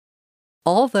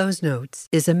All Those Notes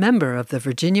is a member of the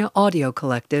Virginia Audio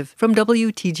Collective from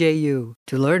WTJU.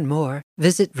 To learn more,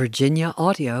 visit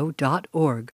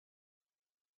virginiaaudio.org.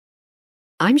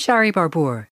 I'm Shari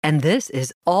Barbour, and this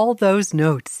is All Those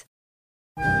Notes.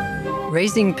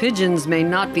 Raising pigeons may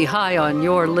not be high on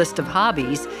your list of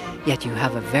hobbies, yet you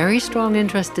have a very strong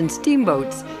interest in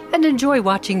steamboats and enjoy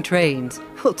watching trains.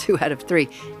 Well, 2 out of 3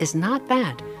 is not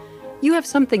bad. You have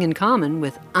something in common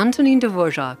with Antonín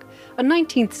Dvořák, a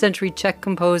 19th century Czech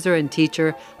composer and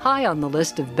teacher high on the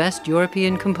list of best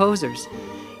European composers.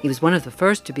 He was one of the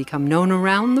first to become known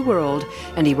around the world,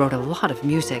 and he wrote a lot of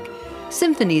music.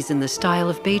 Symphonies in the style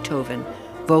of Beethoven,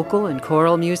 vocal and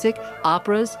choral music,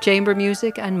 operas, chamber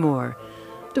music, and more.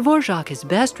 Dvořák is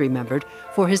best remembered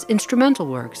for his instrumental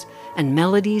works and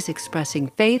melodies expressing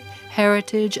faith,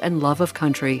 heritage, and love of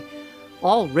country,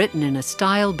 all written in a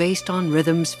style based on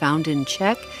rhythms found in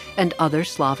Czech and other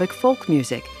Slavic folk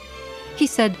music. He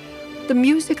said, "The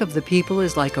music of the people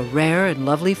is like a rare and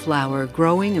lovely flower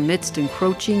growing amidst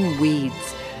encroaching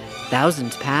weeds.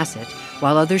 Thousands pass it,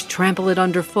 while others trample it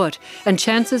underfoot, and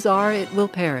chances are it will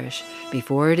perish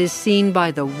before it is seen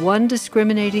by the one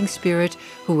discriminating spirit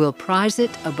who will prize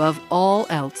it above all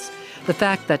else. The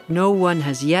fact that no one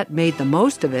has yet made the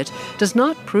most of it does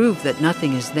not prove that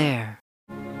nothing is there."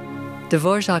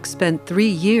 Dvořák spent 3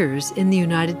 years in the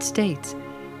United States,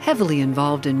 heavily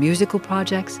involved in musical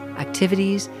projects,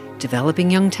 activities,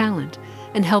 developing young talent,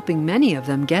 and helping many of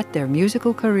them get their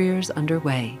musical careers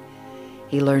underway.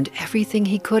 He learned everything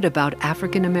he could about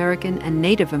African American and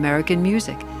Native American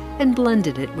music and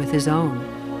blended it with his own.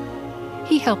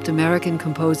 He helped American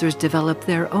composers develop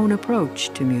their own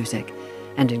approach to music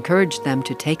and encouraged them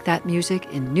to take that music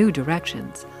in new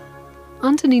directions.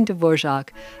 Antonín Dvořák,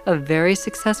 a very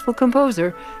successful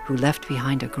composer who left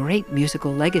behind a great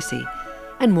musical legacy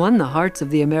and won the hearts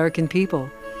of the American people.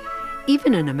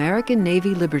 Even an American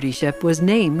Navy Liberty ship was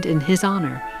named in his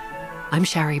honor. I'm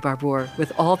Shari Barbour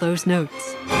with All Those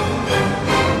Notes.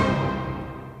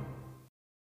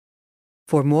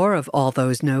 For more of All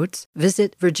Those Notes,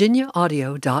 visit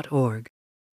virginiaaudio.org.